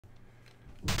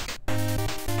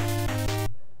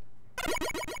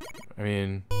I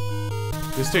mean,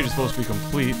 this stage is supposed to be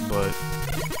complete, but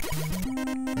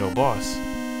no boss.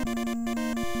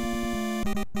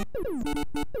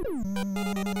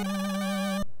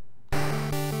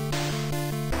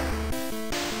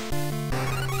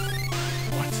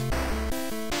 What?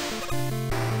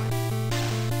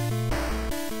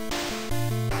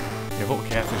 Yeah, vote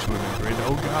catfish would have been great.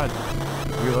 Oh god,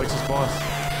 he really likes this boss.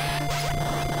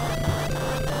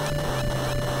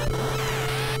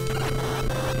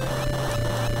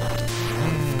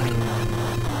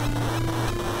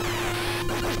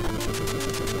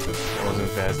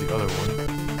 As the other one.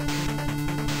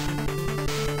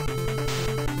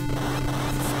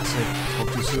 For fuck's sake,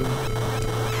 spoke too soon.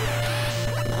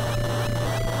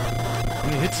 How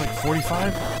many hits? Like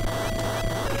 45?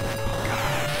 Oh god.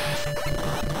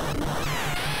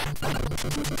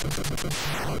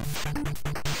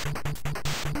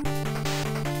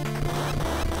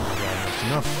 That's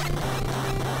enough.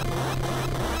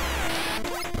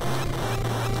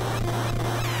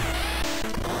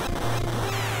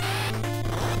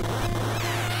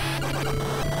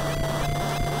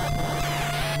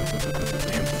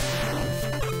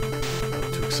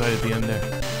 Excited at the end there.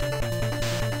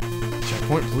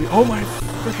 Checkpoint, please. Oh my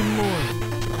freaking lord!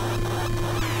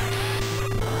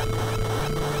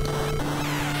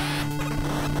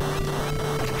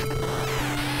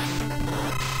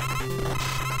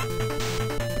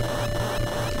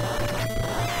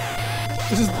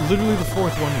 This is literally the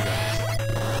fourth one, you guys.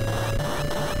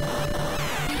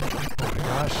 Oh my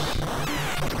gosh.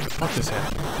 Fuck this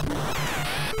hat.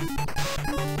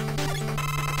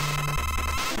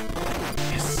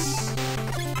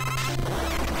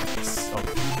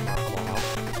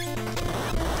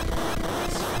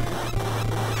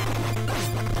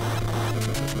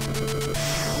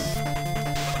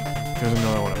 There's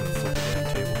another one. I'm gonna flip the damn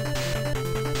table.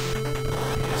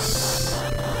 Yes.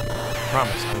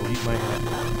 Promise, I will eat my head.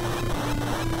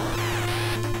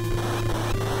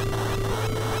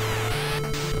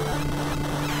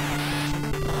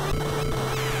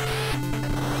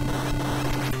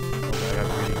 Okay, I got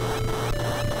greedy.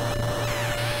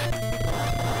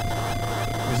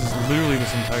 This is literally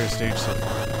this entire stage so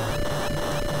far.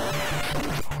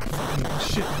 Oh,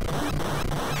 shit.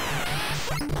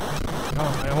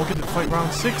 Oh, I won't get to fight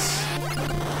round 6.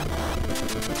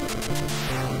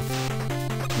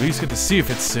 At least get to see if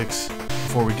it's 6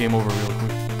 before we game over real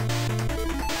quick.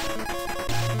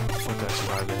 Fuck, did I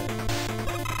survive that?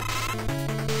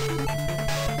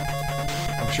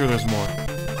 I'm sure there's more.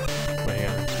 But hang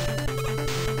on.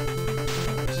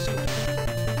 Let's just go down.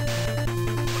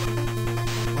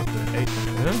 What the heck?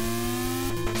 Huh?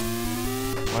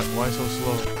 Why so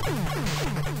slow?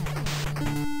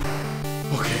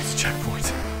 Okay, it's a checkpoint.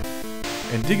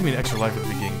 And did give me an extra life at the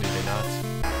beginning, did they not?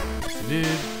 Yes, they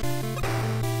did.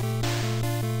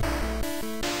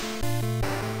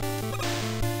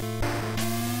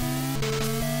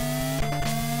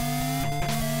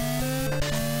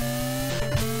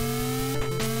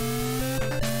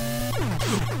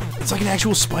 It's like an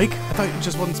actual spike? I thought it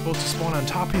just wasn't supposed to spawn on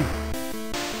top of you.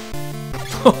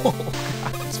 Oh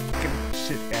god, this fucking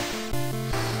shit happened.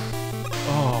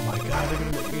 Oh my god, they're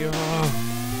gonna make me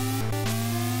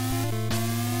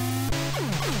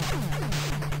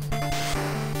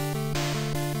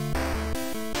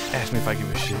Ask me if I give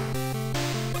a shit.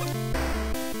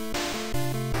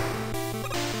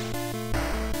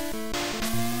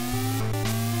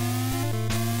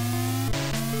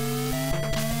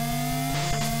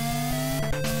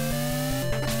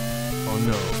 Oh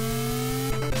no.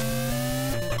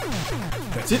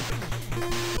 That's it?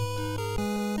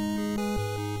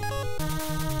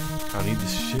 I don't need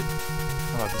this shit.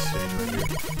 How about this stage right here?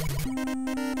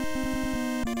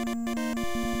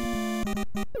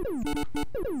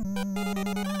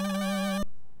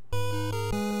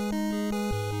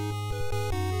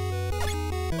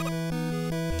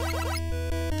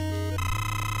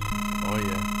 Oh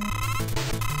yeah.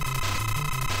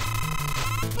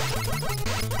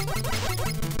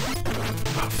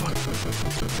 Oh fuck.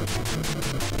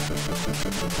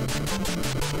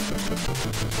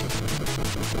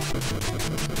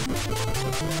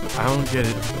 I don't get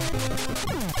it.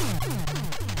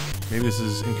 Maybe this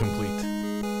is incomplete.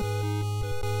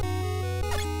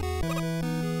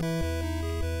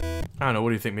 I don't know, what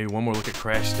do you think? Maybe one more look at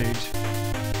Crash stage?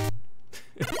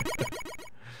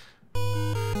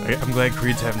 I'm glad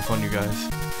Creed's having fun, you guys.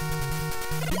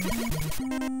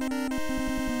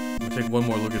 I'm gonna take one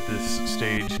more look at this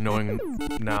stage, knowing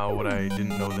now what I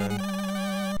didn't know then.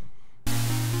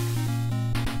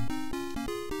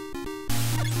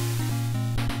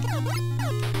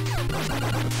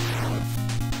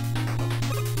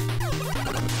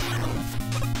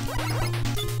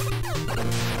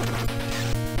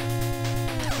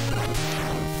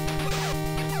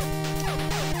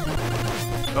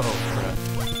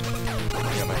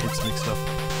 gets mixed up.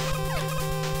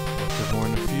 There's more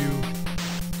in a few.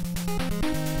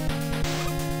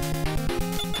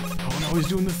 Oh no, he's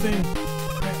doing the thing!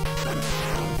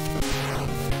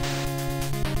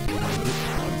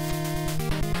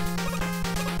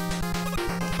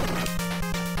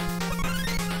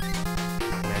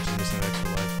 Imagine missing an extra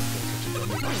life.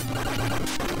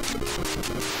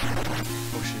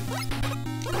 Oh shit.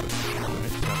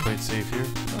 Alright, gotta play it safe here.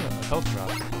 Oh, a health drop.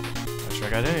 Not sure I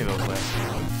got any of those last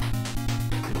time.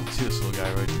 Didn't see this little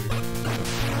guy right here.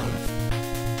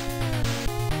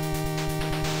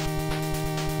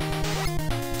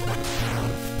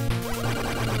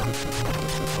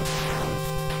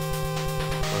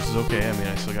 Oh, this is okay. I mean,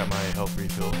 I still got my health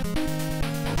refill.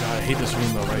 Oh god, I hate this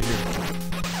room though, right here.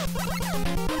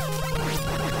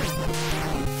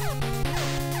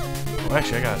 Oh,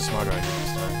 actually, I got a smarter idea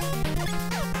this time.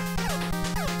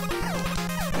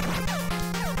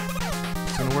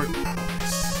 It's gonna work.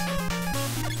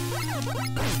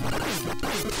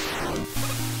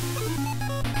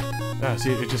 Ah,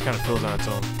 see, it just kind of fills on its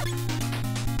own.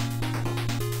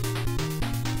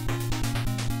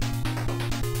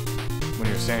 When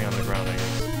you're standing on the ground, I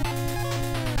guess.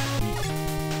 Neat.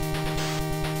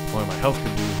 If only my health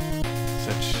could do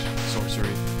such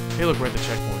sorcery. Hey, look, we're at the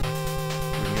checkpoint.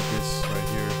 We can get this right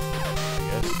here, I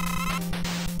guess.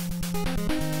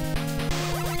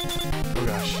 Oh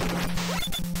gosh.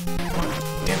 Come on,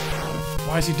 damn it.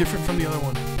 Why is he different from the other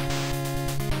one?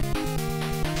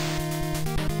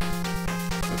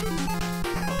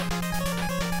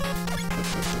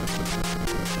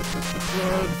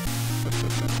 Run.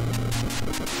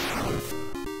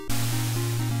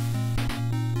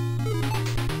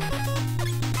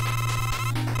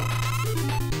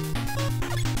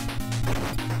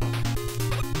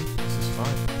 This is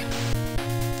fine.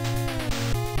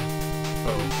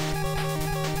 Uh-oh.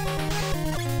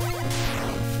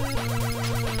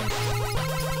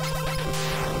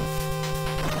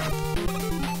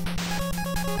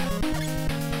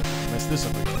 Mess this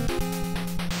up again.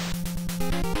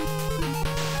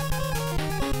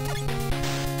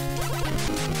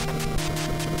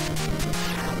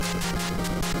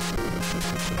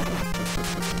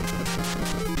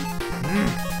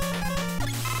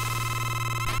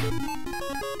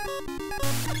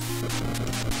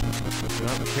 Do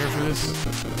not care for this.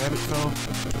 Rabbit fell.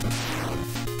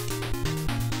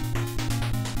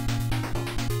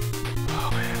 Oh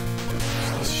man.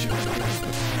 This shit was good.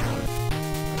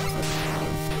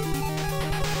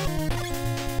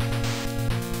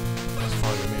 That's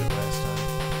farther than me the last time.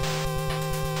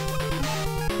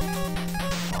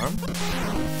 Farm?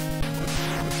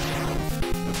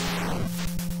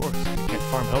 Of course. You can't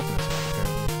farm health in this one,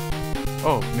 apparently.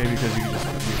 Oh, maybe because you can just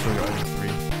refill your item 3.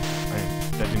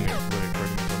 That didn't really occur to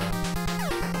me until now.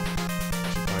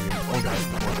 Should probably be, oh god,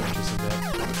 more conscious of that.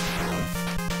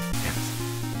 Damn it.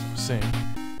 As I was saying,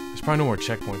 there's probably no more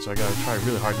checkpoints, so I gotta try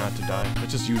really hard not to die.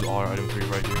 Let's just use all our item 3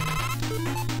 right here.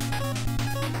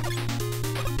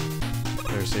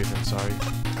 Better safe than sorry.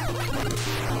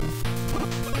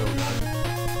 Oh god.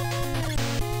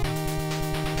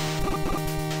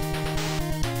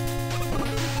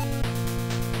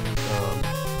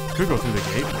 Could go through the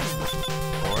gate.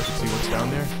 Or I can see what's down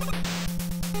there.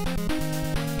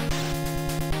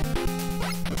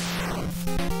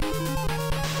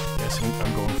 Yes,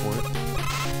 I'm going for it.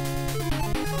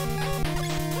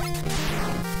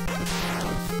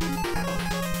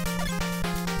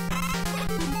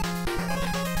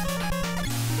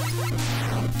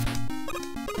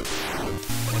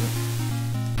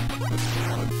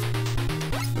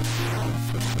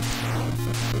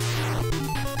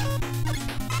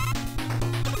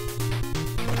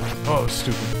 Oh,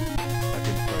 stupid. I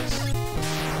paid the price.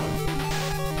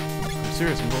 I'm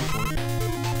serious, I'm going for it.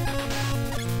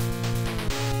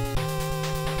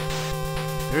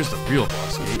 There's the real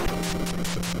boss gate.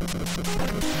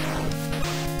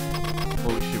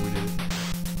 Holy shit, we did it.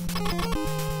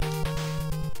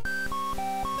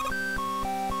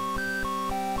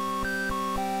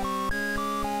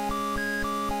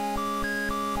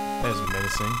 That is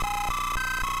menacing.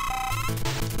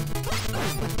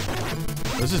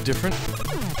 This is different.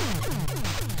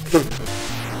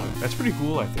 That's pretty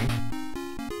cool, I think.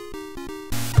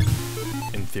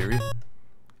 In theory.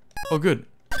 Oh, good.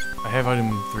 I have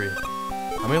item 3.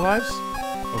 How many lives?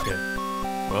 Okay.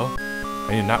 Well, I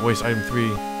need to not waste item 3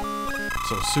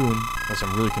 so soon, unless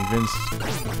I'm really convinced.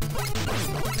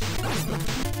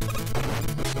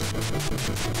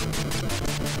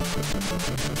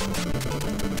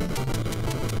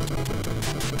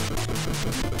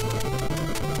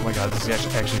 Oh my god, this is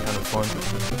actually kind of fun.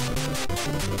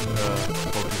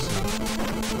 Focusing.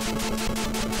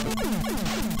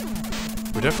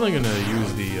 We're definitely gonna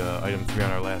use the item 3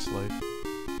 on our last life.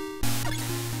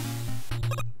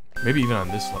 Maybe even on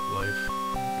this life,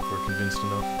 if we're convinced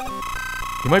enough.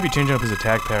 He might be changing up his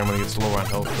attack pattern when he gets lower on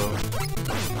health, though.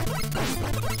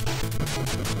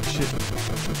 Shit.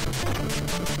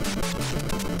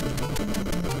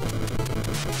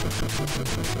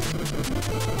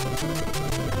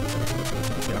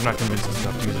 Yeah, I'm not convinced it's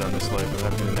enough to use it on this life, but I'll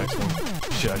have to do the next one.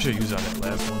 Shit, I should have used it on that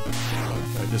last one.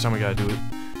 Alright, this time we gotta do it.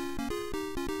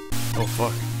 Oh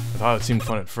fuck. I thought it seemed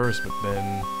fun at first, but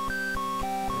then...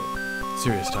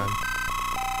 serious time.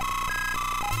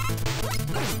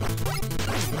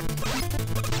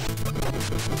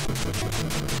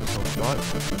 So thought.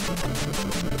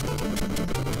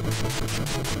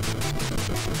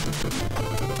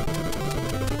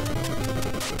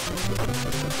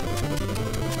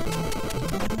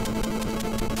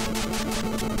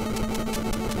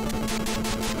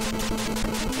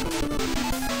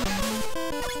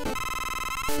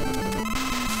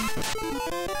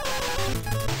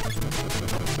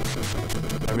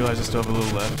 I realize I still have a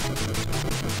little left.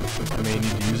 I may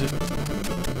need to use it.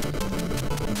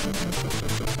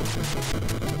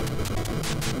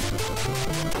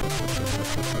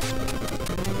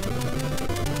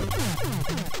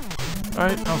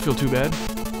 Alright, I don't feel too bad.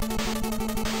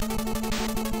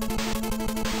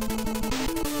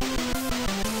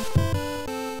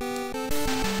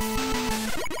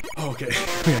 Oh, okay.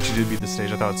 We actually did beat the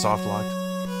stage. I thought it soft locked.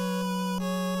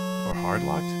 Or hard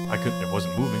locked? I couldn't, it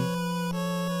wasn't moving.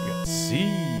 We got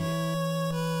C.